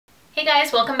Hey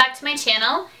guys, welcome back to my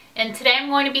channel, and today I'm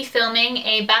going to be filming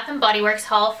a Bath & Body Works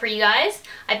haul for you guys.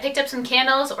 I picked up some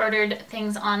candles, ordered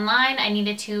things online. I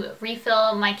needed to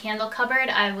refill my candle cupboard.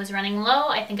 I was running low.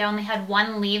 I think I only had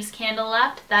one leaves candle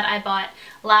left that I bought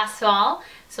last fall.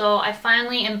 So I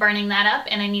finally am burning that up,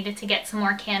 and I needed to get some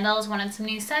more candles, wanted some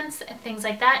new scents and things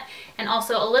like that, and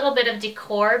also a little bit of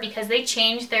decor because they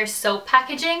changed their soap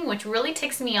packaging, which really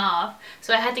ticks me off.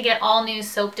 So I had to get all new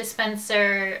soap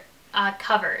dispenser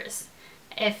covers.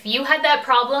 If you had that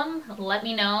problem, let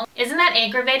me know. Isn't that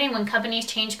aggravating when companies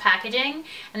change packaging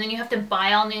and then you have to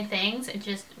buy all new things? It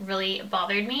just really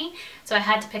bothered me. So I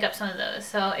had to pick up some of those.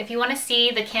 So if you want to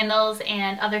see the candles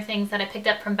and other things that I picked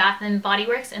up from Bath & Body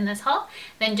Works in this haul,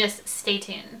 then just stay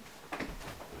tuned.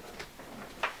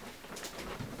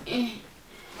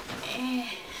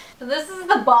 So this is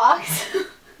the box.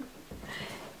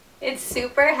 It's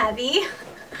super heavy.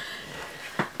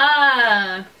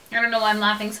 I don't know why I'm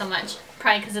laughing so much.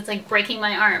 Probably because it's like breaking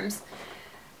my arms.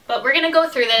 But we're gonna go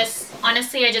through this.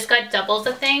 Honestly, I just got doubles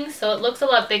of things, so it looks a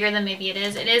lot bigger than maybe it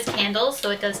is. It is candles, so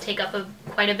it does take up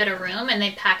quite a bit of room, and they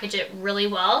package it really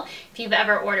well if you've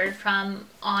ever ordered from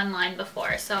online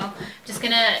before. So I'm just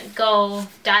gonna go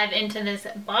dive into this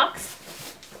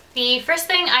box. The first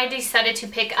thing I decided to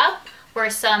pick up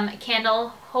were some candle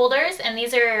holders, and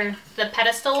these are the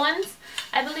pedestal ones,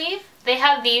 I believe. They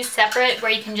have these separate where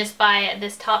you can just buy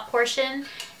this top portion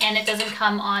and it doesn't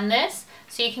come on this.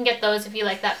 So you can get those if you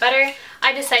like that better.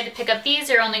 I decided to pick up these.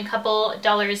 They're only a couple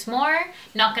dollars more.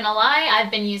 Not gonna lie, I've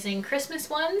been using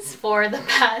Christmas ones for the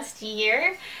past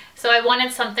year. So I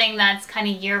wanted something that's kind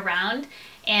of year-round.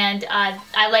 And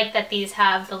I like that these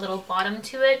have the little bottom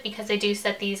to it because I do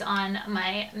set these on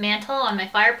my mantle, on my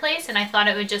fireplace, and I thought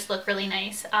it would just look really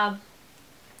nice on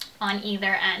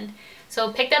either end.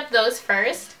 So picked up those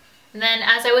first. And then,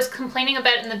 as I was complaining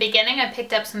about in the beginning, I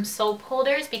picked up some soap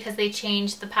holders because they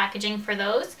changed the packaging for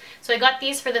those. So I got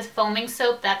these for the foaming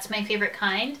soap. That's my favorite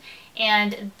kind.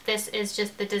 And this is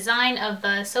just the design of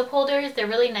the soap holders. They're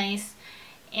really nice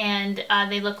and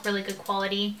they look really good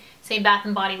quality. Same Bath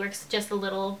 & Body Works, just a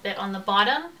little bit on the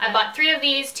bottom. I bought 3 of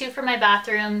these, 2 for my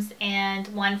bathrooms and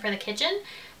 1 for the kitchen.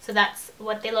 So that's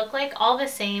what they look like, all the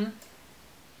same.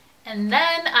 And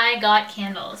then I got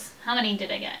candles. How many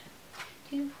did I get?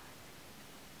 2.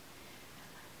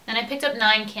 And I picked up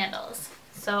 9 candles.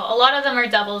 So a lot of them are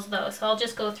doubles though, so I'll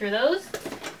just go through those.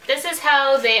 This is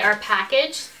how they are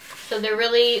packaged. So they're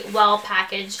really well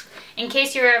packaged. In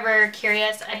case you're ever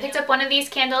curious, I picked up one of these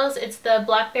candles. It's the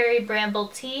Blackberry Bramble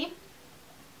Tea.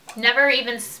 Never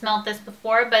even smelled this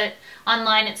before, but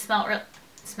online it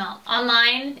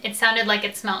online it sounded like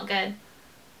it smelled good.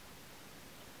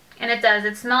 And it does.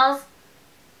 It smells,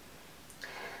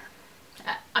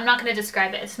 I'm not going to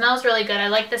describe it. It smells really good. I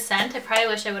like the scent. I probably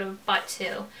wish I would have bought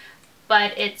 2.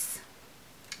 But it's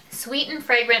sweet and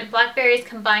fragrant. Blackberries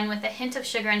combined with a hint of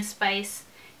sugar and spice.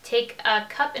 Take a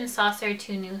cup and saucer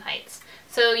to new heights.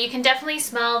 So you can definitely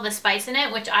smell the spice in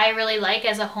it, which I really like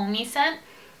as a homey scent.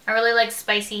 I really like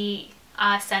spicy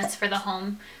scents for the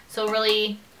home. So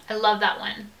really, I love that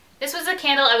one. This was the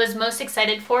candle I was most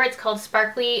excited for. It's called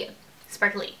Sparkling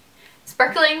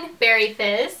Berry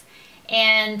Fizz.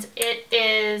 And it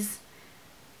is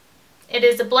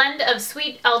a blend of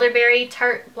sweet elderberry,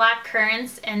 tart black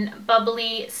currants, and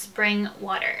bubbly spring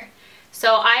water.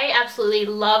 So I absolutely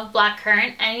love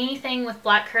blackcurrant. Anything with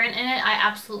blackcurrant in it, I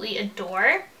absolutely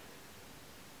adore.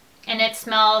 And it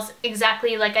smells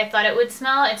exactly like I thought it would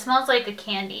smell. It smells like a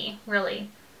candy, really.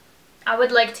 I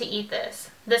would like to eat this.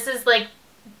 This is like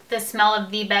the smell of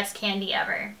the best candy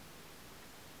ever.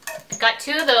 Got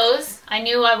 2 of those. I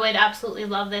knew I would absolutely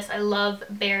love this. I love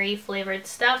berry flavored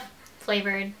stuff.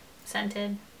 Flavored,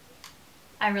 scented.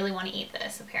 I really want to eat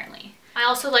this, apparently. I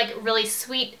also like really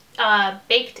sweet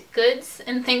baked goods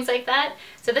and things like that.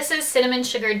 So this is cinnamon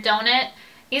sugar donut.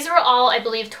 These were all, I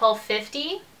believe,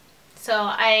 $12.50. So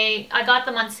I got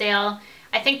them on sale.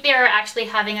 I think they're actually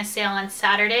having a sale on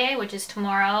Saturday, which is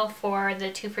tomorrow, for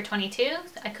the 2 for $22.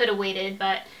 I could have waited,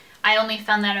 but I only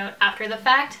found that out after the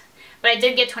fact. But I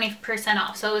did get 20%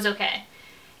 off, so it was okay.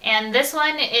 And this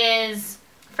one is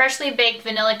freshly baked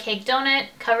vanilla cake donut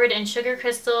covered in sugar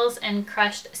crystals and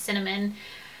crushed cinnamon.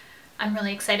 I'm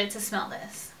really excited to smell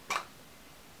this.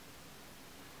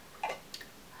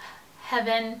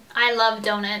 Heaven. I love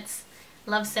donuts.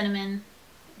 Love cinnamon.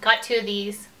 Got 2 of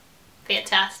these.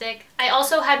 Fantastic. I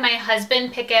also had my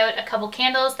husband pick out a couple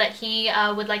candles that he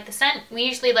would like the scent. We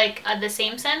usually like the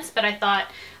same scents, but I thought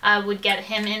I would get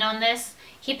him in on this.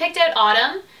 He picked out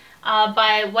Autumn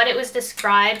by what it was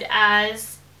described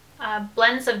as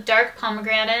blends of dark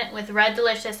pomegranate with red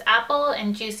delicious apple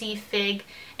and juicy fig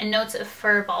and notes of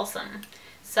fir balsam.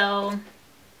 So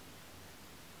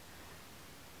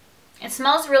it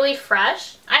smells really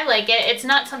fresh. I like it. It's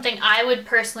not something I would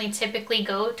personally typically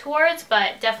go towards,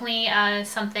 but definitely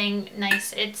something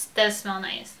nice. It does smell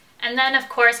nice. And then of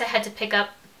course I had to pick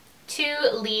up 2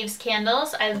 Leaves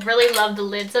candles. I really love the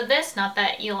lids of this, not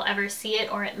that you'll ever see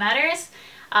it or it matters.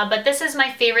 But this is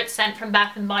my favorite scent from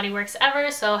Bath & Body Works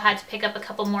ever, so I had to pick up a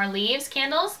couple more Leaves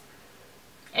candles.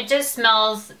 It just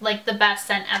smells like the best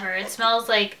scent ever. It smells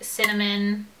like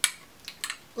cinnamon.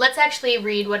 Let's actually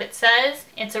read what it says.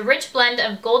 It's a rich blend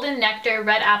of golden nectar,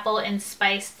 red apple, and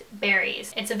spiced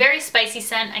berries. It's a very spicy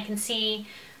scent. I can see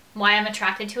why I'm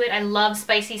attracted to it. I love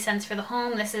spicy scents for the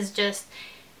home. This is just,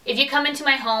 if you come into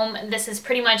my home, this is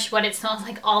pretty much what it smells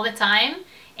like all the time.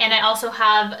 And I also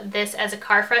have this as a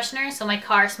car freshener, so my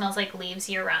car smells like leaves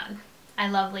year round. I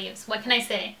love leaves. What can I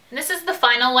say? And this is the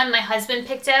final one my husband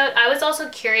picked out. I was also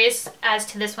curious as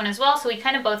to this one as well, so we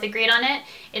kind of both agreed on it.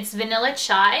 It's vanilla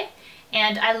chai,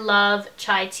 and I love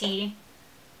chai tea.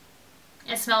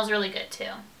 It smells really good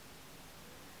too.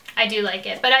 I do like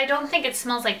it, but I don't think it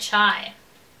smells like chai.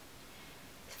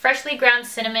 Freshly ground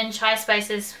cinnamon, chai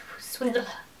spices,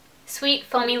 sweet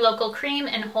foamy local cream,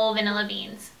 and whole vanilla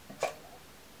beans.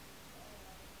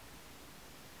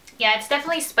 Yeah, it's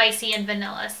definitely spicy and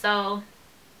vanilla, so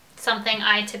something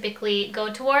I typically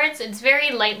go towards. It's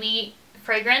very lightly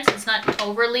fragrance. It's not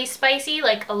overly spicy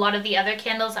like a lot of the other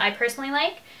candles I personally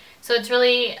like. So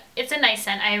it's a nice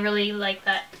scent. I really like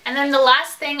that. And then the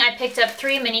last thing, I picked up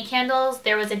 3 mini candles.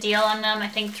 There was a deal on them, I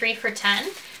think 3 for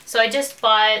 $10. So I just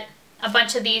bought a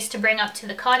bunch of these to bring up to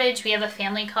the cottage. We have a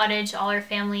family cottage. All our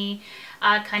family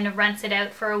kind of rents it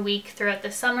out for a week throughout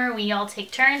the summer. We all take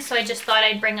turns, so I just thought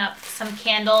I'd bring up some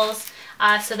candles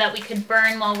so that we could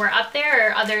burn while we're up there,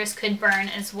 or others could burn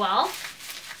as well.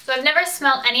 So I've never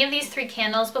smelled any of these 3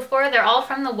 candles before. They're all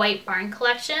from the White Barn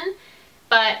collection,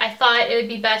 but I thought it would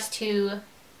be best to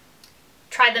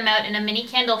try them out in a mini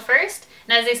candle first.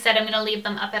 And as I said, I'm going to leave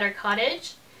them up at our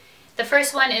cottage. The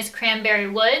first one is Cranberry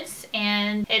Woods,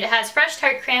 and it has fresh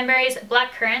tart cranberries,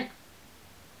 blackcurrant,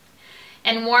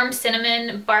 and warm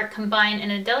cinnamon bark combined in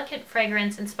a delicate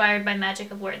fragrance inspired by magic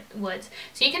of woods.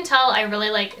 So you can tell I really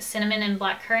like cinnamon and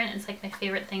blackcurrant. It's like my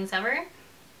favorite things ever.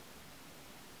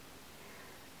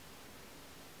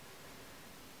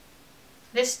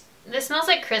 This smells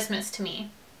like Christmas to me.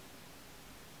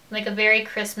 Like a very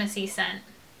Christmassy scent.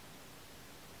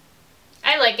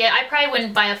 I like it. I probably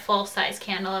wouldn't buy a full-size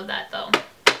candle of that though.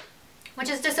 Which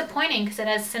is disappointing because it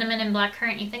has cinnamon and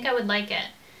blackcurrant. You think I would like it.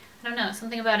 I don't know,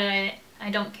 something about it I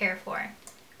don't care for.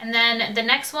 And then the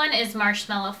next one is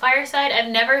Marshmallow Fireside. I've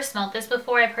never smelled this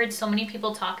before. I've heard so many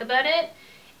people talk about it.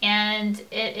 And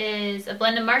it is a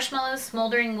blend of marshmallows,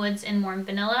 smoldering woods, and warm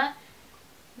vanilla.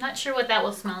 I'm not sure what that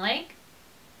will smell like.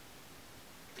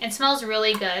 It smells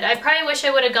really good. I probably wish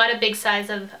I would have got a big size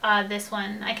of this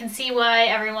one. I can see why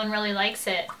everyone really likes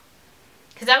it.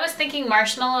 Because I was thinking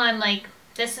marshmallow, I'm like,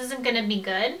 this isn't going to be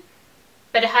good.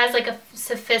 But it has like a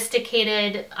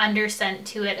sophisticated underscent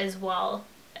to it as well.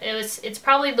 It's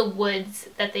probably the woods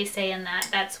that they say in that.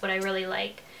 That's what I really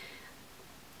like.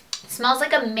 It smells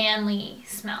like a manly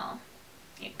smell.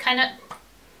 It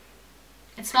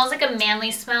smells like a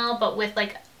manly smell, but with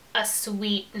like a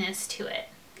sweetness to it,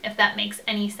 if that makes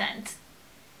any sense.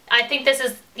 I think this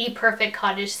is the perfect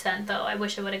cottage scent though. I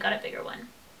wish I would have got a bigger one.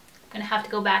 I'm gonna have to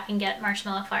go back and get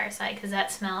Marshmallow Fireside because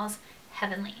that smells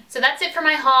heavenly. So that's it for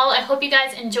my haul. I hope you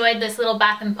guys enjoyed this little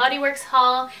Bath & Body Works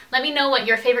haul. Let me know what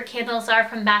your favorite candles are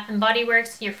from Bath & Body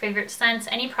Works, your favorite scents,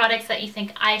 any products that you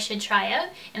think I should try out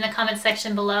in the comments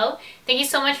section below. Thank you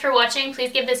so much for watching.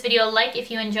 Please give this video a like if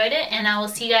you enjoyed it, and I will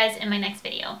see you guys in my next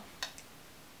video.